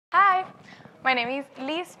My name is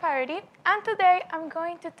Liz Parody, and today I'm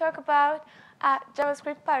going to talk about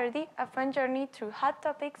JavaScript Parody, a fun journey through hot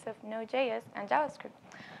topics of Node.js and JavaScript.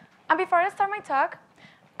 And before I start my talk,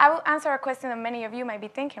 I will answer a question that many of you might be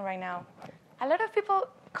thinking right now. A lot of people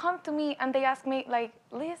come to me and they ask me, like,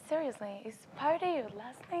 Liz, seriously, is Parody your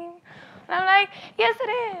last name? And I'm like, yes,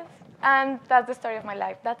 it is. And that's the story of my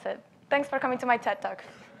life. That's it. Thanks for coming to my TED Talk.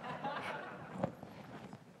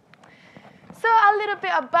 So a little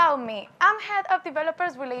bit about me. I'm head of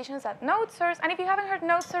developers relations at NodeSource, and if you haven't heard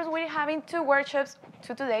NodeSource, we're having two workshops,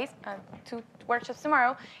 two today, and two workshops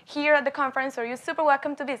tomorrow here at the conference, so you're super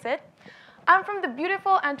welcome to visit. I'm from the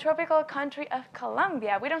beautiful and tropical country of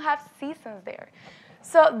Colombia. We don't have seasons there.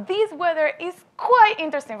 So this weather is quite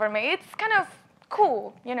interesting for me. It's kind of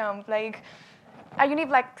cool, you know, like a unique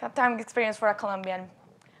lifetime experience for a Colombian.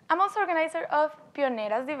 I'm also organizer of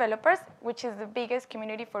Pioneras Developers, which is the biggest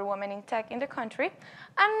community for women in tech in the country,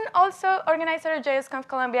 and also organizer of JSConf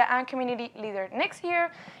Colombia and community leader. Next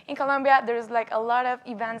year in Colombia, there's like a lot of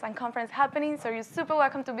events and conferences happening, so you're super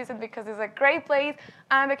welcome to visit because it's a great place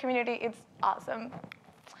and the community is awesome.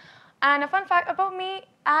 And a fun fact about me,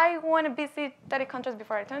 I want to visit 30 countries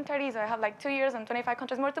before I turn 30, so I have like 2 years and 25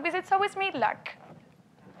 countries more to visit, so wish me luck.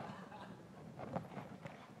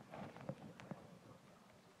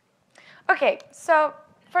 Okay, so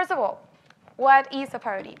first of all, what is a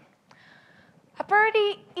parody? A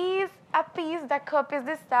parody is a piece that copies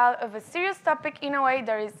the style of a serious topic in a way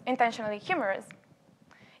that is intentionally humorous.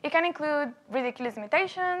 It can include ridiculous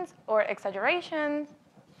imitations or exaggerations,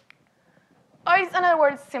 or in other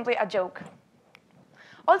words, simply a joke.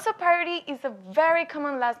 Also, parody is a very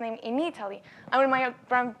common last name in Italy. And when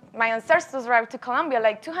my ancestors arrived to Colombia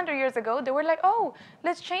like 200 years ago, they were like, oh,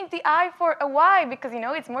 let's change the I for a Y because, you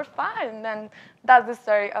know, it's more fun. And that's the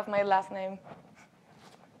story of my last name.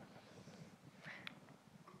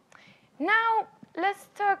 Now, let's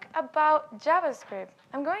talk about JavaScript.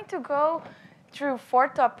 I'm going to go through 4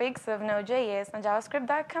 topics of Node.js and JavaScript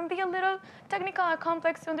that can be a little technical and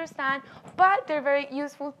complex to understand, but they're very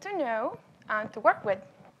useful to know and to work with.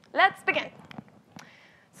 Let's begin.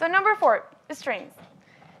 So number 4, streams.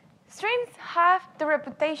 Streams have the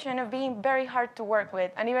reputation of being very hard to work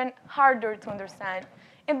with and even harder to understand.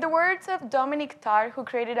 In the words of Dominic Tarr, who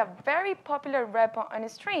created a very popular repo on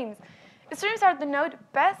streams, streams are the Node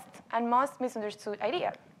best and most misunderstood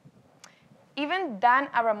idea. Even Dan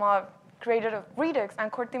Abramov, creator of Redux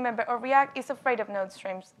and core team member of React, is afraid of Node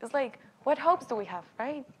streams. It's like, what hopes do we have,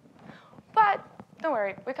 right? But don't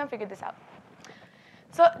worry, we can figure this out.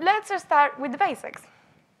 So let's start with the basics.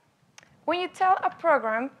 When you tell a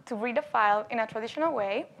program to read a file in a traditional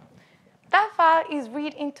way, that file is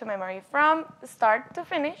read into memory from start to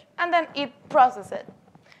finish, and then it processes it.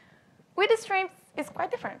 With the streams, it's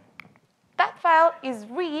quite different. That file is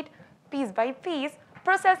read piece by piece,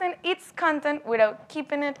 processing its content without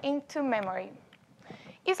keeping it into memory.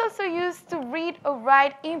 It's also used to read or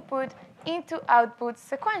write input into output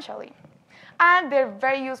sequentially. And they're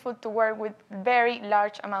very useful to work with very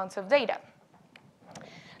large amounts of data.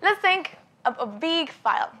 Let's think of a big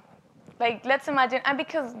file. Like, let's imagine, and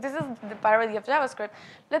because this is the parody of JavaScript,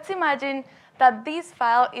 let's imagine that this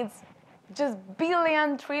file is just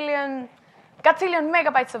billion, trillion, gazillion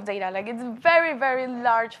megabytes of data. Like, it's a very, very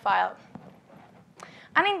large file.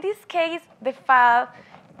 And in this case, the file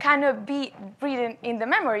cannot be written in the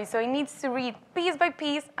memory, so it needs to read piece by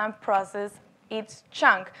piece and process each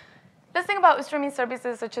chunk. Let's think about streaming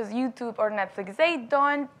services such as YouTube or Netflix. They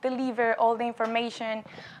don't deliver all the information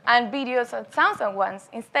and videos and sounds at once.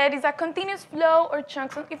 Instead, it's a continuous flow or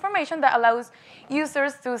chunks of information that allows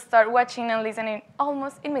users to start watching and listening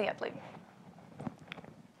almost immediately.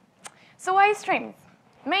 So why streams?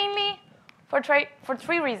 Mainly for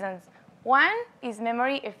 3 reasons. One is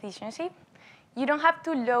memory efficiency. You don't have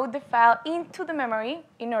to load the file into the memory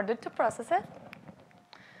in order to process it.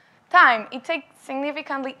 Time. It takes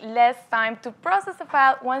significantly less time to process a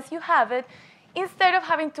file once you have it, instead of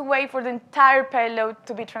having to wait for the entire payload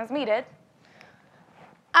to be transmitted.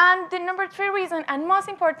 And the number 3 reason, and most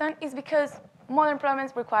important, is because modern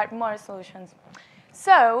problems require more solutions.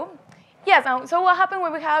 So, yes, so what happens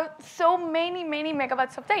when we have so many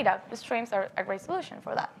megabytes of data? The streams are a great solution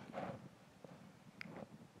for that.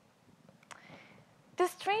 The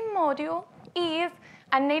stream module is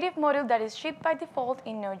a native module that is shipped by default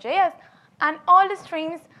in Node.js, and all the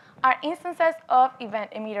streams are instances of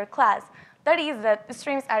event emitter class. That is that the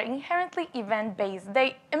streams are inherently event-based.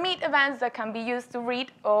 They emit events that can be used to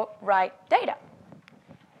read or write data.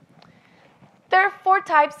 There are 4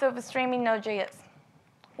 types of stream in Node.js.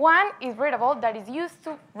 One is readable, that is used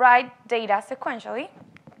to write data sequentially.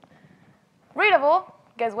 Readable,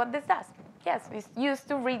 guess what this does? yes, it's used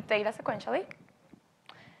to read data sequentially.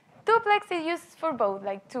 Duplex is used for both,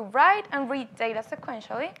 like to write and read data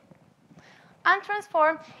sequentially. And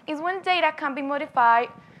transform is when data can be modified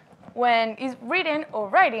when it's reading or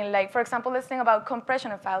writing. Like, for example, let's think about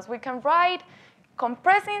compression of files. We can write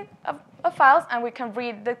compressing of files, and we can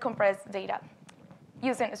read the compressed data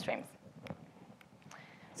using streams.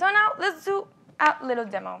 So now let's do a little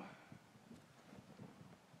demo.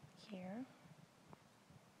 Here.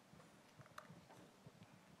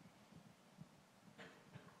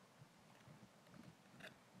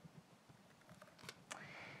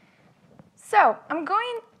 So I'm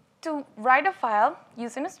going to write a file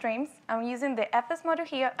using streams. I'm using the fs module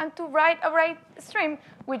here, and to write a write stream,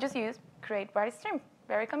 we just use create write stream.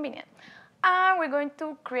 Very convenient. And we're going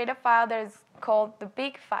to create a file that is called the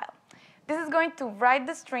big file. This is going to write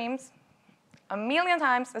the streams 1,000,000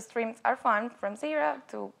 times. The streams are formed from 0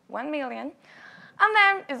 to 1,000,000. And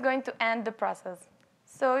then it's going to end the process.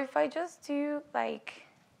 So if I just do like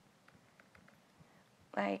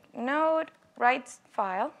node write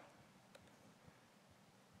file,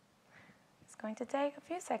 it's going to take a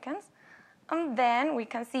few seconds. And then we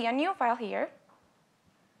can see a new file here,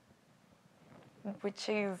 which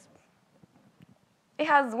is, it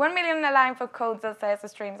has 1,000,000 lines of code that says the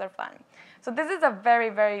streams are fun. So this is a very,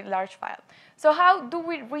 very large file. So how do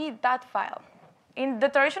we read that file? In the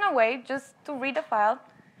traditional way, just to read a file,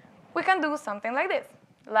 we can do something like this.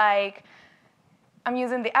 Like, I'm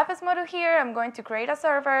using the fs module here. I'm going to create a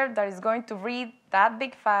server that is going to read that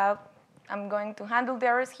big file. I'm going to handle the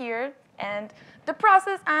errors here and the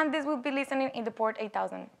process, and this will be listening in the port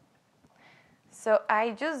 8000. So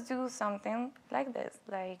I just do something like this,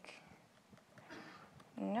 like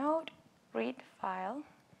node read file.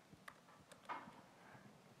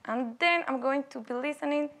 And then I'm going to be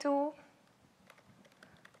listening to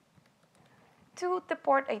the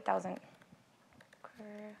port 8000.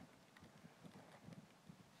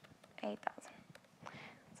 8000.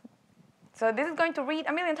 So this is going to read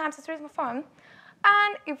 1,000,000 times the streams form.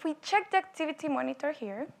 And if we check the activity monitor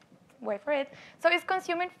here, wait for it, so it's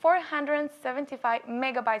consuming 475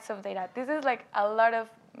 megabytes of data. This is like a lot of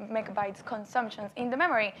megabytes consumptions in the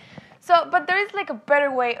memory. So, but there is like a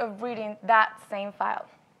better way of reading that same file.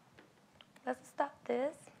 Let's stop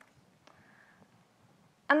this.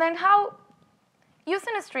 And then how,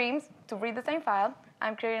 using streams to read the same file,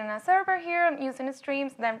 I'm creating a server here, I'm using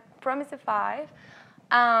streams, then Promisify.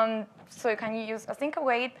 So you can use async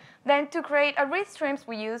await. Then to create a read streams,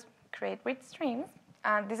 we use create read streams.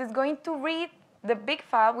 And this is going to read the big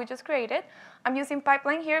file we just created. I'm using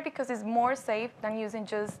pipeline here because it's more safe than using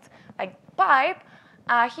just like pipe.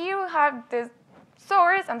 Here we have the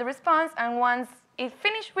source and the response, and once it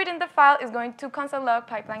finished reading the file, it's going to console log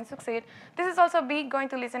pipeline succeed. This is also going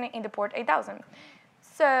to listen in the port 8000.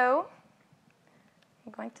 So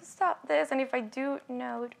I'm going to stop this, and if I do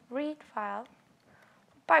node read file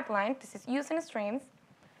pipeline, this is using streams,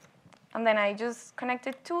 and then I just connect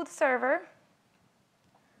it to the server.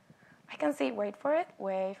 I can see, wait for it.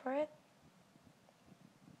 1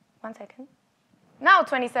 second. Now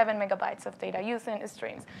 27 megabytes of data using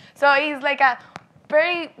streams. So it's like a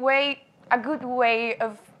good way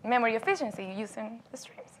of memory efficiency using the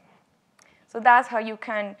streams. So that's how you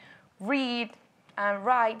can read and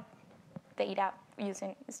write data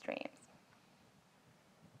using streams.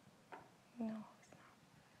 No.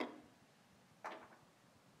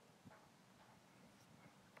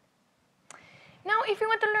 Now, if you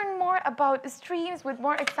want to learn more about streams with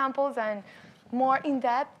more examples and more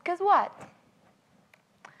in-depth, guess what?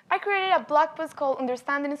 I created a blog post called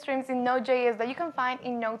Understanding Streams in Node.js that you can find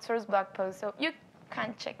in NodeSource blog post, so you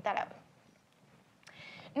can check that out.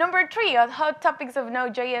 Number 3 of hot topics of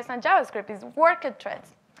Node.js and JavaScript is worker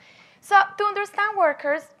threads. So to understand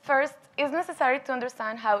workers, first, it's necessary to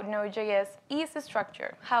understand how Node.js is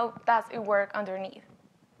structured. How does it work underneath?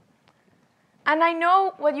 And I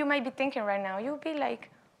know what you might be thinking right now. You'll be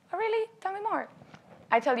like, oh, really? Tell me more.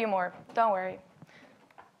 I tell you more. Don't worry.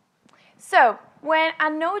 So when a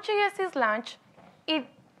Node.js is launched, it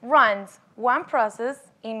runs one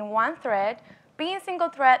process in one thread. Being single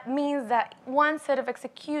thread means that one set of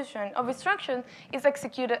execution of instructions is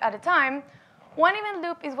executed at a time. One event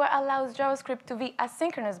loop is what allows JavaScript to be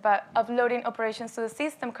asynchronous by uploading operations to the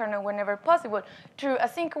system kernel whenever possible through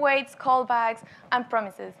async awaits, callbacks, and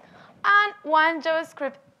promises. And one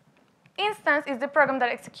JavaScript instance is the program that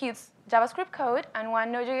executes JavaScript code, and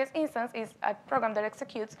one Node.js instance is a program that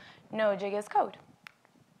executes Node.js code.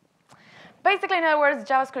 Basically, in other words,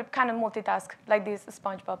 JavaScript cannot multitask like this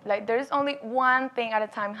SpongeBob. Like, there is only one thing at a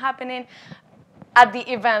time happening at the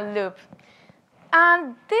event loop.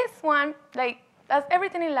 And this one, like, as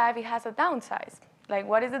everything in life, it has a downside. Like,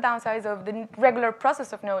 what is the downside of the regular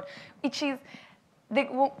process of Node? Which is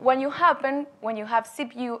when you have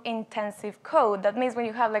CPU-intensive code, that means when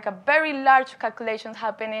you have like a very large calculations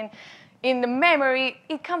happening in the memory,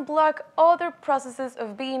 it can block other processes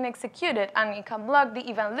of being executed, and it can block the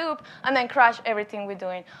event loop and then crash everything we're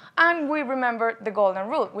doing. And we remember the golden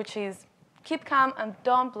rule, which is keep calm and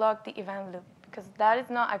don't block the event loop, because that is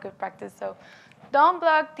not a good practice. So don't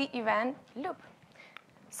block the event loop.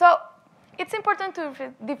 So it's important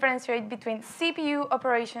to differentiate between CPU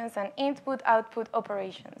operations and input-output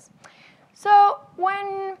operations. So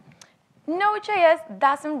when Node.js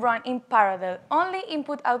doesn't run in parallel, only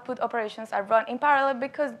input-output operations are run in parallel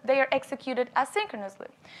because they are executed asynchronously.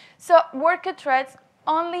 So worker threads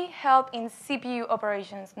only help in CPU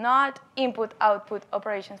operations, not input-output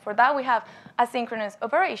operations. For that, we have asynchronous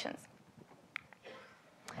operations.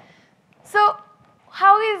 So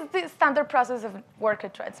how is the standard process of worker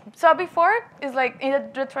threads? So before, it's like in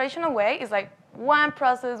the traditional way, it's like one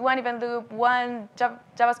process, one event loop, one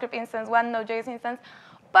JavaScript instance, one Node.js instance.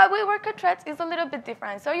 But with worker threads, it's a little bit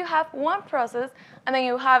different. So you have one process, and then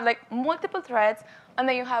you have like multiple threads, and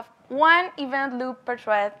then you have one event loop per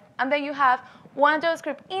thread, and then you have one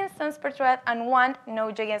JavaScript instance per thread and one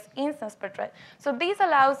Node.js instance per thread. So this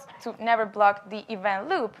allows to never block the event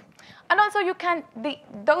loop. And also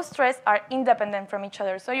those threads are independent from each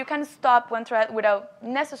other. So you can stop one thread without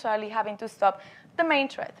necessarily having to stop the main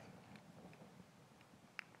thread.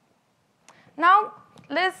 Now,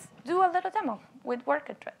 let's do a little demo with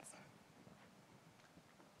worker threads.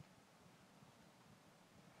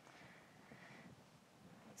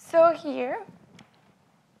 So here,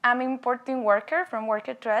 I'm importing worker from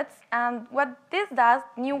worker threads. And what this does,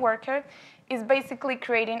 new worker, is basically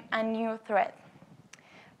creating a new thread.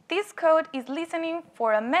 This code is listening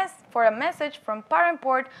for a message from parent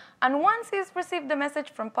port, and once it's received the message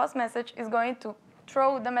from post message, it's going to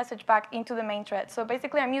throw the message back into the main thread. So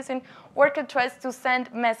basically, I'm using worker threads to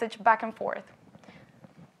send message back and forth.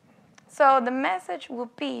 So the message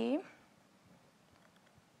will be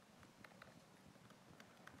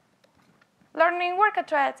learning worker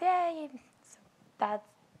threads, yay! So that's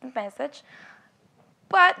the message.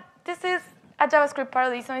 But this is a JavaScript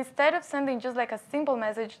parody, so instead of sending just like a simple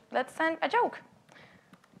message, let's send a joke.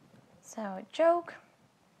 So joke,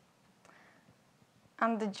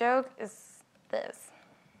 and the joke is this.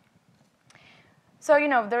 So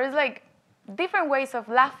there is like different ways of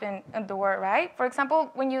laughing at the word, right? For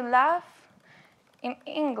example, when you laugh in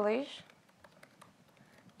English,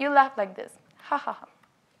 you laugh like this, ha ha ha.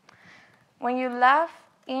 When you laugh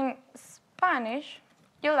in Spanish,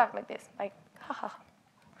 you laugh like this, like ha ha ha.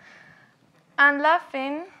 And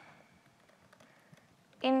laughing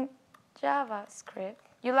in JavaScript,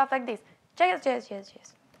 you laugh like this, yes, yes, yes,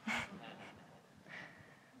 yes.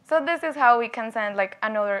 So this is how we can send like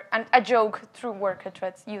a joke through worker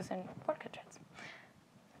threads using worker threads.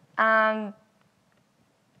 And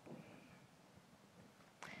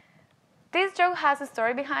this joke has a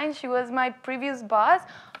story behind. She was my previous boss,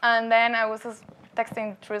 and then I was just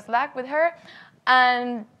texting through Slack with her,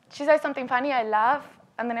 and she said something funny, I laughed,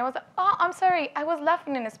 and then I was like, oh, I'm sorry, I was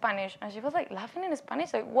laughing in Spanish. And she was like, laughing in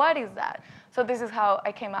Spanish? Like, what is that? So this is how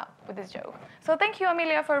I came up with this joke. So thank you,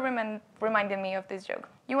 Amelia, for reminding me of this joke.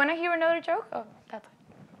 You want to hear another joke? Oh, that's it.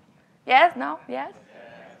 Yes? No? Yes?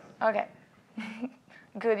 Yes. Okay.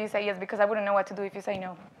 Good, you say yes, because I wouldn't know what to do if you say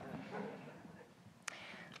no.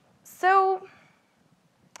 So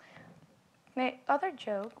the other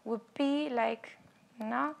joke would be like,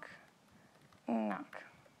 knock, knock.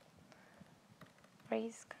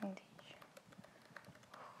 Raise condition.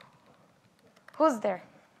 Who's there?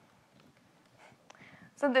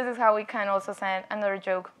 So this is how we can also send another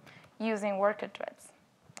joke using worker threads.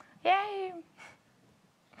 Yay!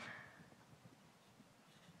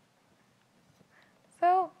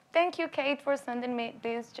 So thank you, Kate, for sending me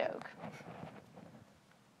this joke.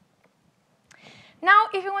 Now,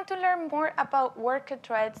 if you want to learn more about worker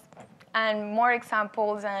threads and more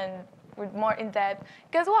examples and with more in-depth,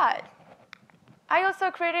 guess what? I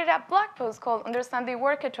also created a blog post called Understanding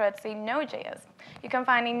Worker Threads in Node.js. You can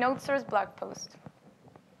find in NodeSource blog post.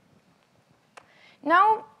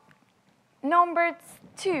 Now, number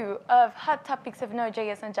 2 of hot topics of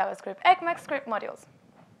Node.js and JavaScript, ECMAScript Modules.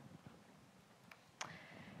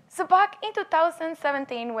 So back in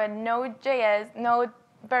 2017, when Node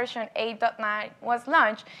version 8.9 was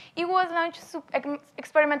launched, it was launched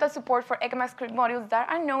experimental support for ECMAScript modules that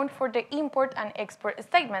are known for the import and export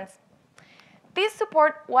statements. This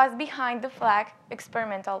support was behind the flag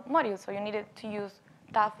experimental module, so you needed to use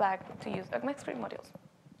that flag to use ECMAScript modules.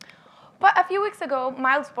 But a few weeks ago,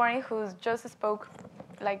 Miles Borney, who just spoke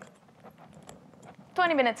like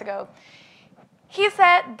 20 minutes ago, he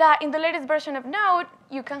said that in the latest version of Node,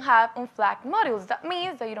 you can have unflagged modules. That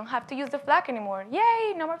means that you don't have to use the flag anymore.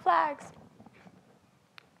 Yay, no more flags.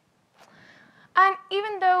 And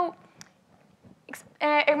even though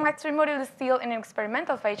ECMAScript module is still in an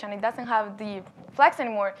experimental phase and it doesn't have the flags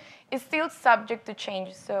anymore, it's still subject to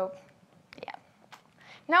change. So, yeah.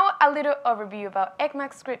 Now a little overview about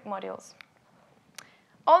ECMAScript modules.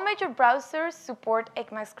 All major browsers support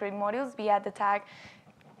ECMAScript modules via the tag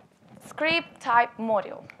script type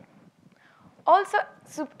module. Also,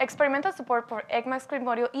 experimental support for ECMAScript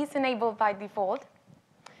module is enabled by default.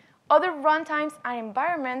 Other runtimes and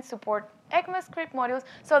environments support ECMAScript modules,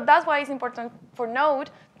 so that's why it's important for Node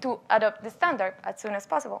to adopt the standard as soon as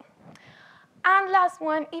possible. And last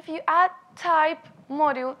one, if you add type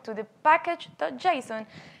module to the package.json,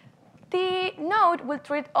 the Node will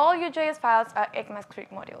treat all your JS files as ECMAScript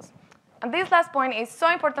modules. And this last point is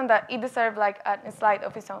so important that it deserves like a slide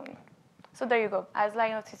of its own. So there you go, a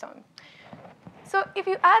slide of its own. So if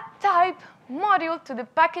you add type module to the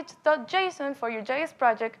package.json for your JS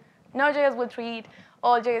project, Node.js will treat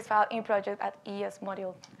all JS files in project as ES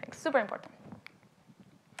module. Like, super important.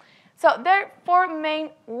 So there are 4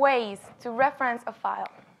 main ways to reference a file.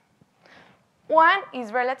 One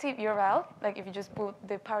is relative URL, like if you just put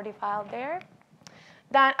the parody file there.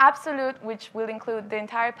 Then absolute, which will include the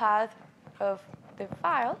entire path of the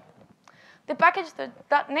file. The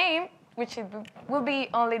package.name, which will be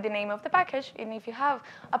only the name of the package. And if you have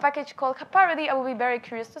a package called Parody, I will be very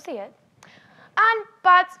curious to see it. And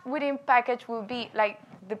paths within package will be like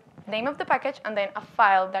the name of the package and then a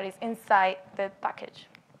file that is inside the package.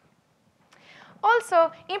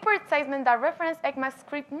 Also, import statements that reference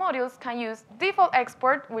ECMAScript modules can use default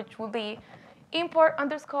export, which will be import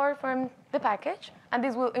underscore from the package. And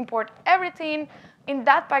this will import everything in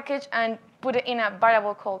that package and put it in a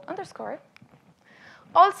variable called underscore.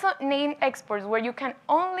 Also, name exports, where you can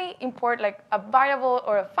only import like a variable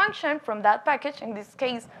or a function from that package, in this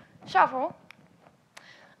case, shuffle.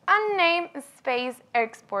 And name space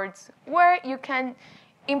exports, where you can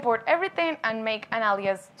import everything and make an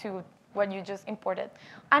alias to what you just imported.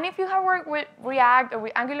 And if you have worked with React or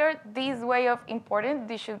with Angular, this way of importing,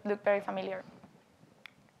 this should look very familiar.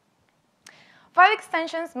 File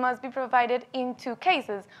extensions must be provided in 2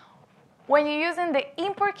 cases, when you're using the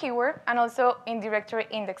import keyword and also in directory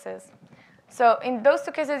indexes. So in those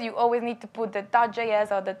 2 cases, you always need to put the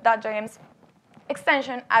 .js or the .jms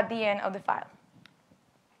extension at the end of the file.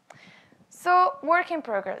 So work in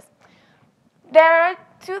progress. There are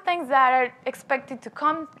 2 things that are expected to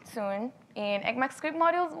come soon in ECMAScript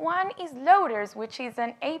modules. One is loaders, which is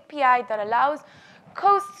an API that allows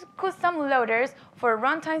custom loaders for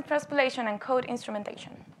runtime transpilation and code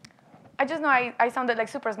instrumentation. I just know I sounded like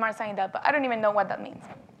super smart saying that, but I don't even know what that means.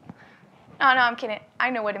 No, I'm kidding. I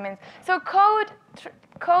know what it means. So code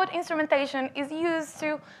instrumentation is used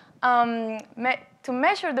to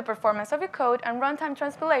measure the performance of your code, and runtime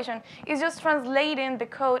transpilation is just translating the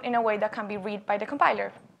code in a way that can be read by the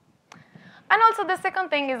compiler. And also the second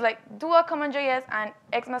thing is like dual CommonJS and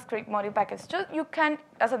ECMAScript module package. So you can,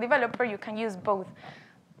 as a developer, you can use both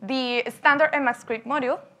the standard ECMAScript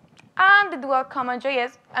module and the dual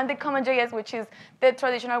CommonJS, and the CommonJS, which is the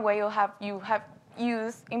traditional way you have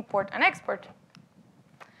used import and export.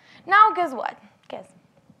 Now, guess what? Guess.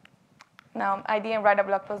 Now, I didn't write a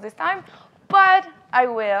blog post this time, but I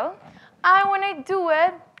will. And when I do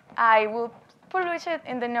it, I will publish it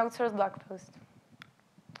in the NodeSource blog post.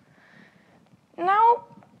 Now,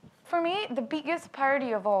 for me, the biggest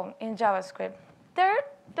parody of all in JavaScript, there are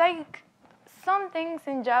like some things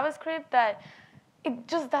in JavaScript that it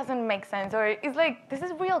just doesn't make sense, or it's like, this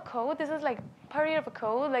is real code, this is like parody of a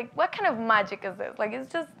code, like what kind of magic is this? Like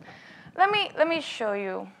it's just, let me show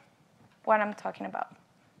you what I'm talking about.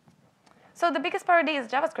 So the biggest parody is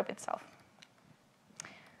JavaScript itself.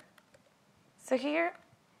 So here,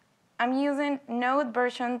 I'm using Node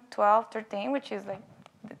version 12.13, which is like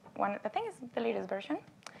one, I think it's the latest version.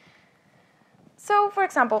 So for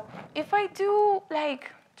example, if I do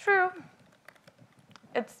like true,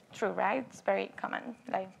 it's true, right? It's very common.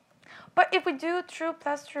 Like, but if we do true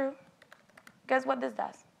plus true, guess what this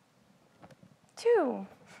does? 2.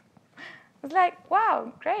 It's like,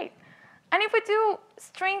 wow, great. And if we do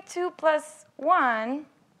string 2 plus 1,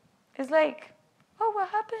 it's like, oh, what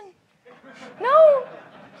happened? No,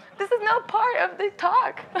 this is not part of the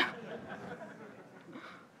talk.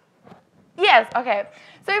 Yes, OK.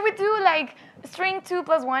 So if we do like string 2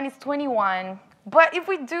 plus 1 is 21. But if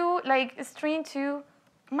we do like string 2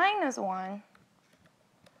 minus 1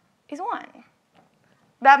 is 1.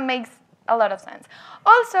 That makes a lot of sense.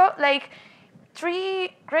 Also, like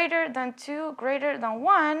 3 greater than 2 greater than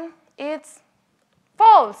 1, it's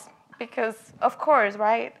false, because of course,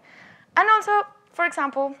 right? And also, for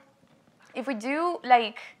example, if we do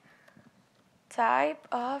like type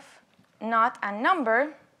of not a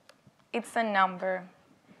number, it's a number.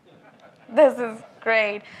 This is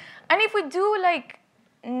great. And if we do like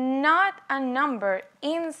not a number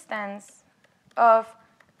instance of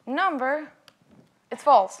number, it's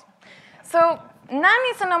false. So none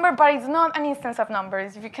is a number, but it's not an instance of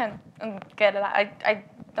numbers. If you can get it, I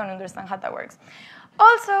don't understand how that works.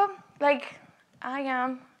 Also, like I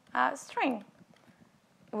am a string.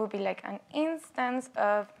 It would be like an instance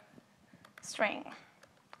of string.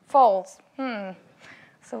 False.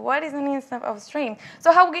 So what is an instance of string?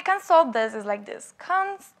 So how we can solve this is like this.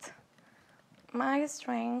 Const my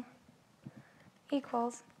string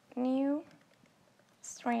equals new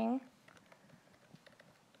string.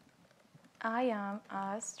 I am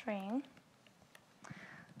a string.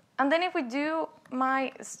 And then if we do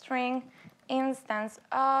my string instance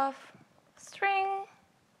of string,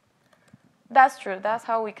 that's true. That's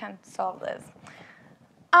how we can solve this.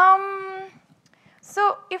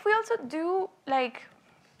 So if we also do like,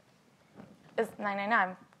 it's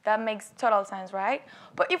 999, that makes total sense, right?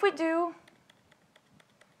 But if we do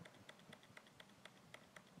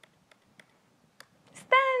it's 10,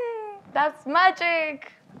 that's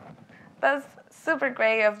magic. That's super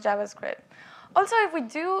great of JavaScript. Also, if we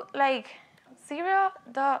do like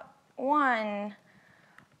 0.1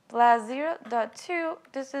 plus 0.2,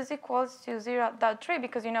 this is equals to 0.3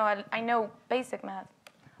 because you know I know basic math.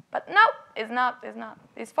 But no, it's not.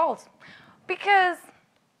 It's false. Because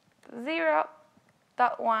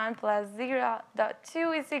 0.1 plus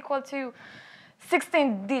 0.2 is equal to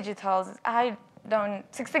 16 digitals.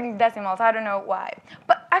 16 decimals. I don't know why.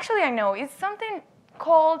 But actually, I know. It's something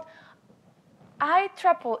called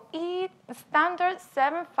IEEE standard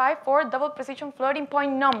 754 double precision floating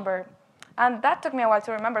point number. And that took me a while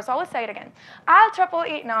to remember, so I will say it again.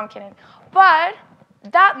 IEEE, no, I'm kidding. But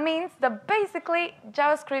that means that basically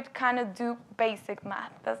JavaScript cannot do basic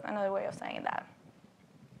math. That's another way of saying that.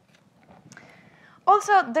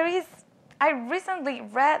 Also, I recently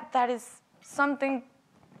read that is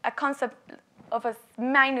a concept of a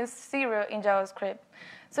 -0 in JavaScript.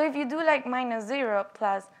 So if you do like -0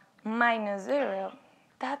 plus -0,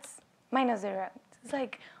 that's -0. It's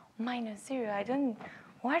like -0.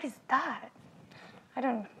 What is that? I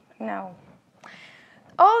don't know.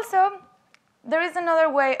 Also, there is another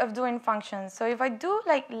way of doing functions. So if I do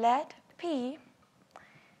like let p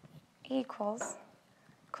equals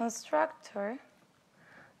constructor,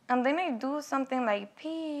 and then I do something like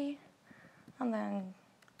p, and then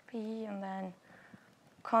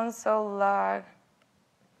console log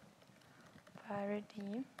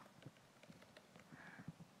parody,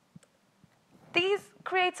 this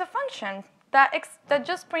creates a function that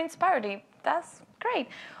just prints parody. That's great.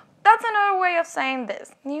 That's another way of saying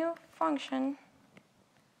this. New function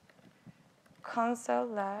console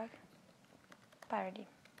log parody.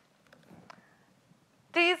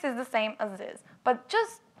 This is the same as this, but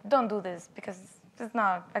just don't do this because it's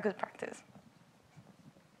not a good practice.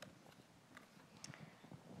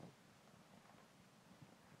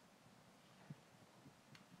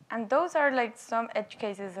 And those are like some edge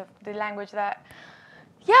cases of the language that,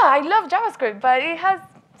 yeah, I love JavaScript, but it has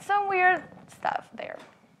some weird stuff there.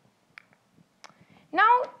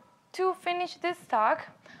 Now, to finish this talk,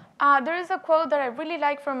 there is a quote that I really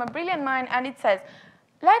like from a brilliant mind, and it says,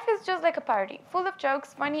 "Life is just like a party, full of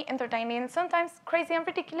jokes, funny, entertaining, sometimes crazy and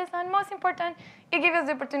ridiculous, and most important, it gives us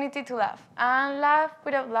the opportunity to laugh. And laugh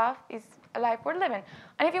without love is a life worth living."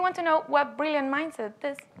 And if you want to know what brilliant mind said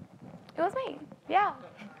this, it was me. Yeah.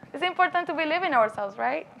 It's important to believe in ourselves,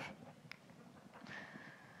 right?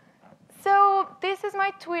 So this is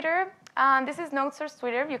my Twitter. This is NodeSource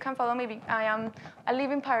Twitter. You can follow me. I am a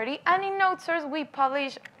living parody. And in NodeSource, we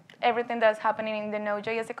publish everything that's happening in the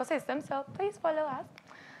Node.js ecosystem. So please follow us.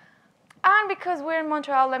 And because we're in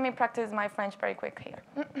Montreal, let me practice my French very quick here.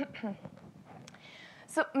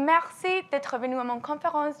 So, merci d'être venu à mon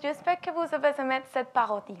conférence. J'espère que vous avez aimé cette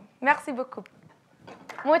parodie. Merci beaucoup.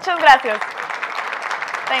 Muchas gracias.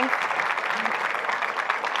 Thanks.